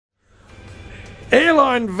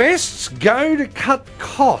Airline vests go to cut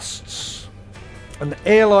costs. An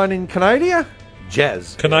airline in Canada?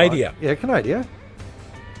 Jazz. Canada. Yeah, Canada.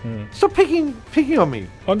 Stop picking on me.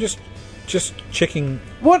 I'm just checking.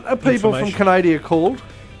 What are people from Canada called?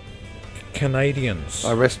 Canadians.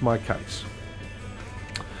 I rest my case.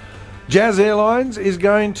 Jazz Airlines is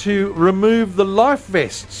going to remove the life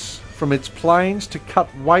vests from its planes to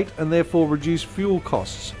cut weight and therefore reduce fuel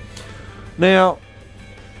costs. Now,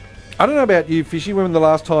 I don't know about you, Fishy, when the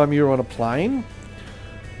last time you were on a plane,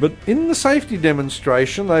 but in the safety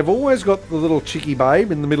demonstration, they've always got the little chickie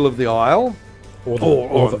babe in the middle of the aisle,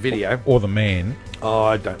 or the video, or the man. Oh,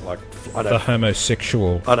 I don't like. The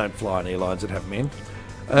homosexual. I don't fly on airlines that have men.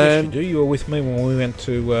 Yes, you do. You were with me when we went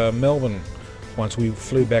to Melbourne. Once we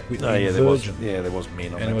flew back with Virgin. There was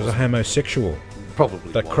men on and it was a homosexual.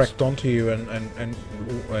 Probably that cracked onto you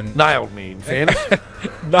and nailed me, in fairness.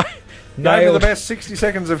 Nailed the best 60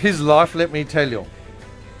 seconds of his life, let me tell you.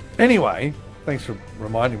 Anyway, thanks for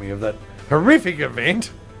reminding me of that horrific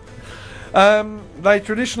event. They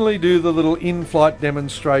traditionally do the little in-flight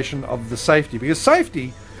demonstration of the safety, because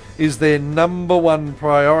safety is their number one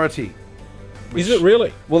priority. Is it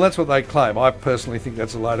really? Well, that's what they claim. I personally think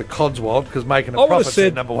that's a load of codswald, because making a profit's their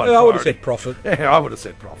number one priority. I would have said profit. Yeah, I would have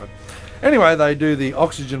said profit. Anyway, they do the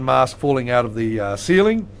oxygen mask falling out of the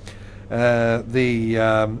ceiling,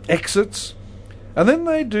 the exits, and then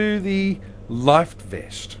they do the life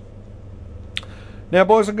vest. Now,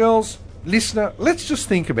 boys and girls, listener, let's just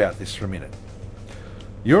think about this for a minute.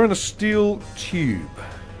 You're in a steel tube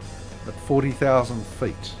at 40,000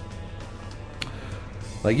 feet.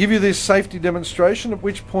 They give you this safety demonstration, at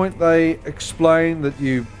which point they explain that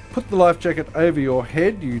you put the life jacket over your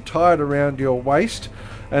head, you tie it around your waist,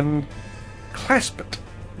 and clasp it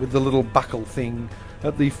with the little buckle thing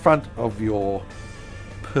at the front of your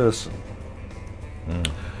person.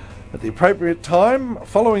 At the appropriate time,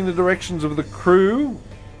 following the directions of the crew,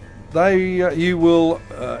 you will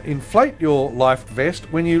inflate your life vest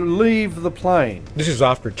when you leave the plane. This is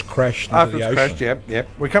after it's crashed into the ocean. After it's crashed, yep.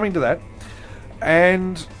 We're coming to that.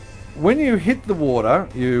 And when you hit the water,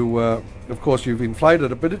 of course, you've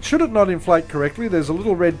inflated it, but should it not inflate correctly, there's a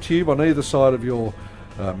little red tube on either side of your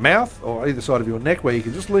mouth or either side of your neck where you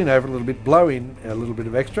can just lean over a little bit, blow in a little bit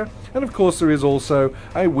of extra. And of course, there is also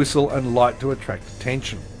a whistle and light to attract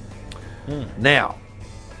attention. Now,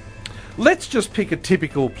 let's just pick a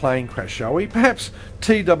typical plane crash, shall we? Perhaps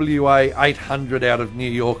TWA 800 out of New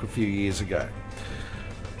York a few years ago,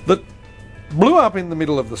 that blew up in the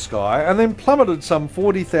middle of the sky and then plummeted some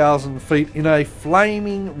 40,000 feet in a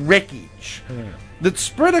flaming wreckage that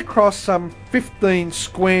spread across some 15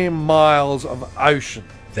 square miles of ocean.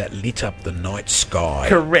 That lit up the night sky.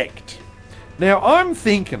 Correct. Now, I'm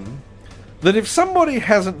thinking that if somebody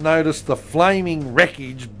hasn't noticed the flaming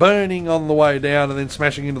wreckage burning on the way down and then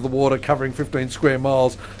smashing into the water, covering 15 square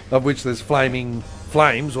miles, of which there's flaming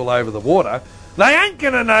flames all over the water, they ain't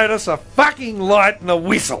going to notice a fucking light and a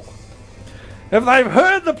whistle. If they've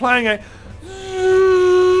heard the plane go,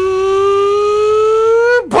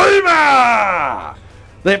 boomer,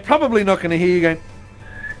 they're probably not going to hear you going,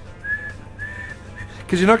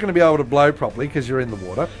 because you're not going to be able to blow properly because you're in the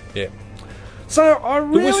water. Yeah. So I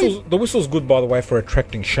really... The whistle's good, by the way, for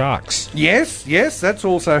attracting sharks. Yes, that's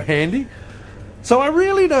also handy. So I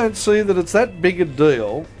really don't see that it's that big a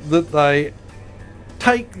deal that they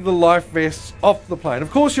take the life vests off the plane.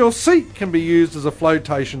 Of course, your seat can be used as a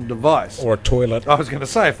flotation device. Or a toilet. I was going to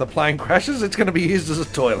say, if the plane crashes, it's going to be used as a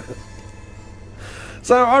toilet.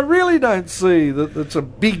 So I really don't see that it's a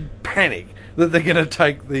big panic that they're going to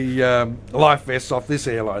take the life vests off this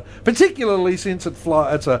airline, particularly since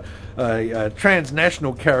it's a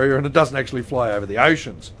transnational carrier and it doesn't actually fly over the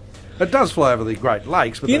oceans. It does fly over the Great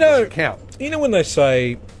Lakes, but that doesn't count. You know when they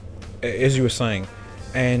say, as you were saying,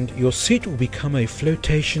 and your seat will become a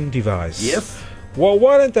flotation device. Yes. Well,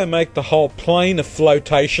 why don't they make the whole plane a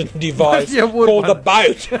flotation device called the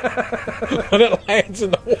boat when it lands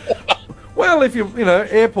in the water? Well, if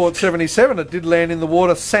Airport 77, it did land in the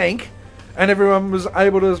water, sank, and everyone was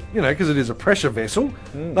able to, because it is a pressure vessel,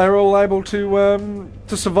 they were all able to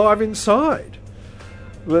survive inside.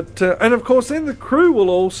 But and of course, then the crew will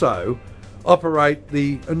also operate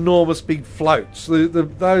the enormous big floats,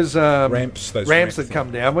 those ramps that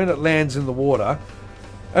come down when it lands in the water.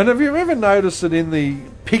 And have you ever noticed that in the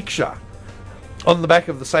picture on the back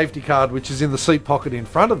of the safety card, which is in the seat pocket in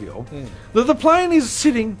front of you, that the plane is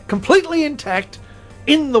sitting completely intact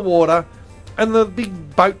in the water, and the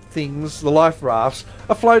big boat things, the life rafts,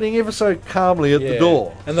 are floating ever so calmly at the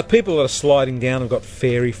door. And the people that are sliding down have got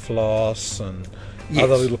fairy floss and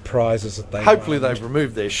other little prizes that they hopefully won. They've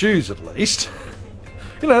removed their shoes at least,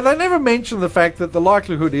 You know, they never mention the fact that the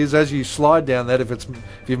likelihood is, as you slide down that, if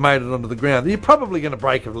you've made it onto the ground, you're probably going to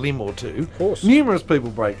break a limb or two. Of course. Numerous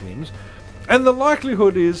people break limbs. And the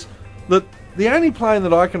likelihood is that the only plane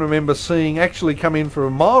that I can remember seeing actually come in for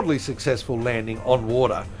a mildly successful landing on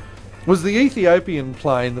water was the Ethiopian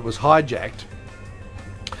plane that was hijacked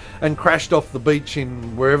and crashed off the beach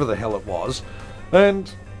in wherever the hell it was.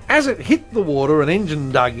 And as it hit the water, an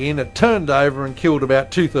engine dug in, it turned over and killed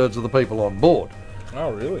about 2/3 of the people on board.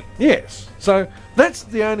 Oh, really? Yes. So that's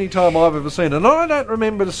the only time I've ever seen it. And I don't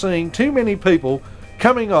remember seeing too many people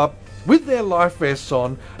coming up with their life vests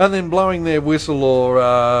on and then blowing their whistle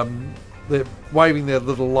or they're waving their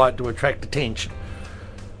little light to attract attention.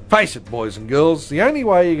 Face it, boys and girls, the only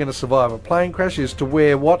way you're going to survive a plane crash is to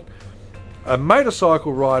wear what a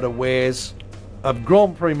motorcycle rider wears, a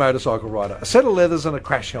Grand Prix motorcycle rider, a set of leathers and a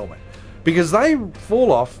crash helmet. Because they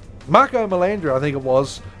fall off. Marco Melandri, I think it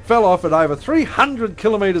was, fell off at over 300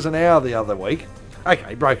 kilometres an hour the other week. Okay,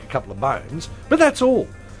 he broke a couple of bones, but that's all.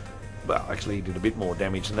 Well, actually he did a bit more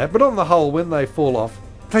damage than that, but on the whole, when they fall off,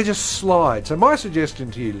 they just slide. So my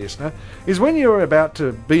suggestion to you, listener, is when you're about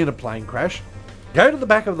to be in a plane crash, go to the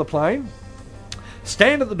back of the plane,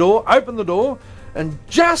 stand at the door, open the door, and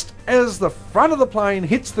just as the front of the plane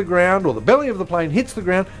hits the ground, or the belly of the plane hits the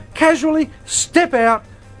ground, casually step out,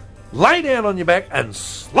 lay down on your back, and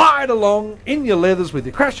slide along in your leathers with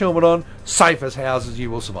your crash helmet on, safe as houses, you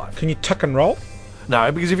will survive. Can you tuck and roll? No,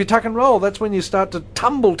 because if you tuck and roll, that's when you start to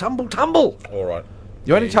tumble. All right.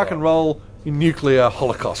 You only tuck and roll in nuclear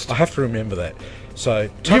holocaust. I have to remember that. So,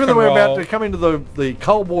 tuck given and that we're roll, about to come into the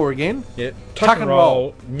Cold War again, yeah, tuck and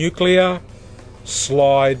roll, nuclear,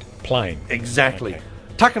 slide, plane. Exactly. Okay.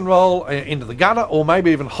 Tuck and roll into the gutter, or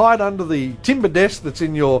maybe even hide under the timber desk that's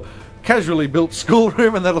in your casually built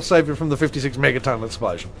schoolroom, and that'll save you from the 56 megaton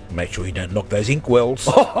explosion. Make sure you don't knock those inkwells.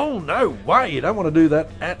 Oh, no way. You don't want to do that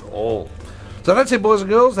at all. So that's it, boys and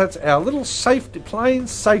girls. That's our little plane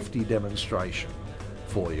safety demonstration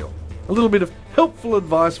for you. A little bit of helpful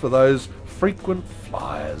advice for those frequent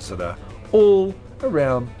flyers that are all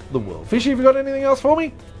around the world. Fishy, have you got anything else for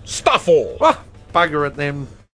me? Stuff all. Ah, bugger it then.